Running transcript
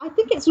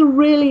think it's a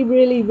really,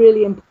 really,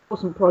 really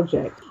important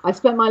project. I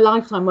spent my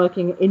lifetime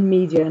working in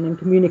media and in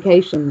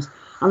communications,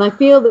 and I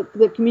feel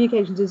that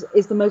communications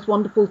is the most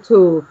wonderful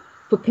tool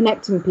for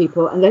connecting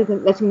people and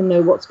letting them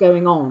know what's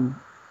going on.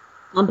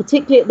 And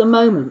particularly at the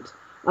moment,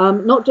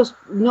 not just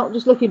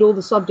looking at all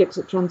the subjects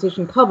that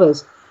transition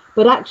covers,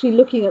 but actually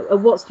looking at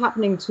what's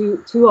happening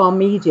to our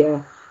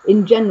media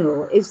in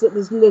general, is that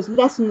there's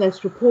less and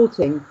less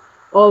reporting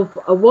of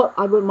what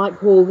I might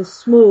call the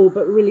small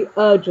but really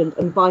urgent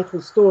and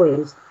vital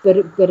stories that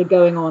are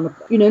going on,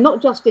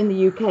 not just in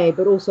the UK,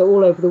 but also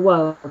all over the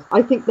world.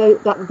 I think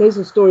that those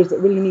are stories that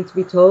really need to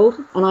be told.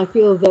 And I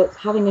feel that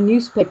having a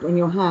newspaper in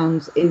your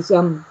hands is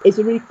a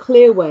really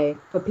clear way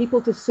for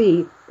people to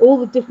see all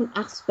the different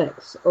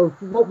aspects of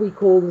what we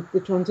call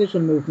the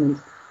transition movement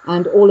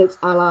and all its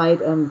allied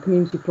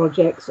community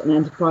projects and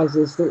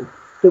enterprises that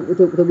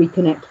we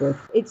connect with.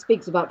 It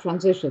speaks about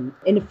transition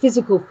in a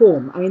physical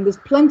form. I mean, there's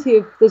plenty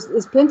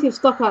of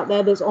stuff out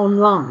there that's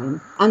online,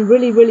 and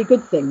really, really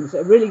good things,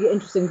 really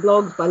interesting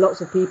blogs by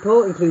lots of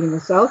people, including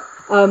myself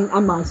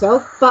and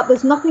myself. But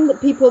there's nothing that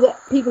people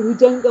who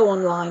don't go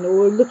online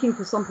or are looking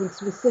for something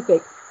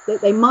specific that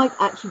they might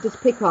actually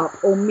just pick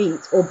up or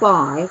meet or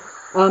buy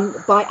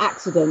by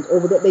accident,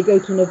 or that they go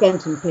to an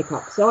event and pick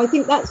up. So I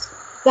think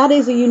that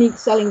is a unique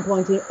selling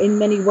point in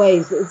many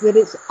ways, is that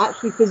it's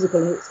actually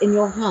physical and it's in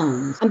your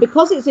hands. And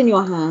because it's in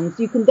your hands,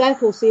 you can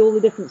therefore see all the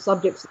different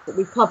subjects that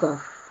we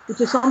cover, which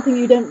is something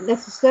you don't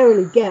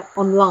necessarily get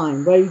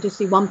online, where you just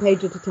see one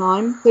page at a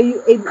time.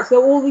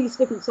 So all these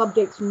different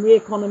subjects, from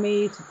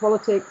re-economy to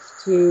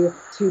politics to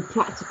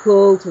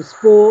practical to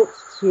sport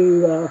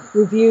to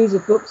reviews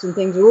of books and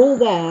things, are all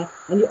there,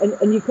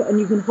 and you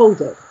can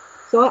hold it.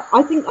 So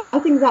I think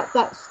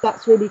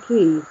that's really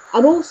key.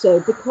 And also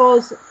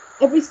because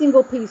every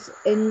single piece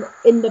in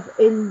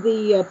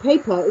the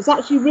paper is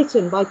actually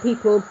written by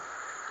people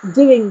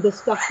doing the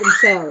stuff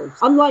themselves.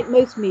 Unlike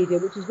most media,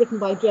 which is written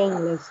by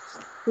journalists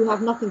who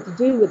have nothing to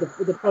do with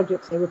the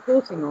projects they're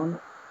reporting on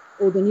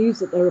or the news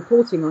that they're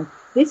reporting on,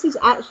 this is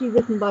actually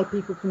written by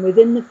people from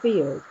within the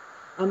field.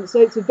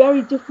 So it's a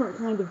very different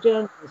kind of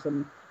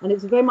journalism, and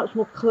it's a very much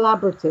more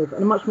collaborative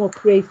and a much more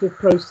creative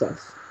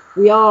process.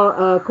 We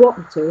are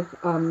cooperative.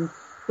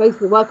 Both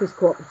the workers'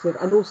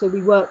 cooperative, and also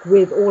we work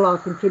with all our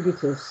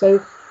contributors. So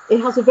it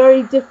has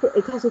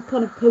a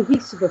kind of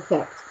cohesive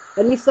effect.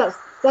 At least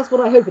that's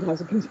what I hope it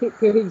has, a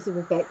cohesive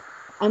effect,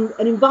 and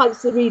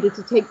invites the reader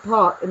to take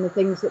part in the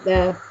things that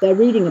they're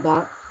reading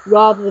about,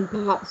 rather than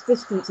perhaps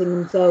distancing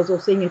themselves or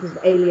seeing it as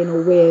alien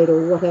or weird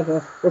or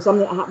whatever, or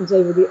something that happens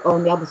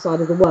on the other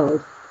side of the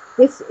world.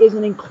 This is a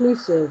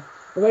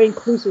very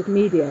inclusive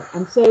media,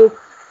 and so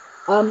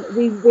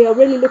we are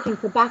really looking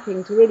for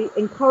backing to really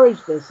encourage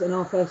this in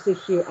our first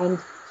issue, and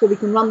so we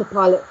can run the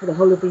pilot for the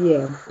whole of the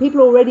year.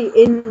 People already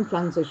in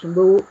transition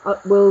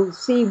will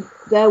see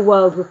their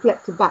world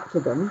reflected back to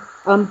them,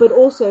 but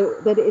also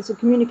that it's a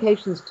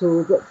communications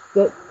tool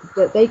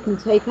that they can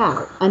take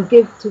out and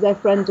give to their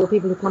friends or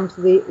people who come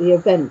to the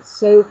events.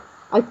 So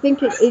I think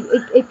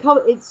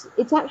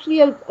it's actually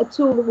a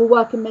tool that will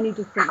work in many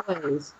different ways.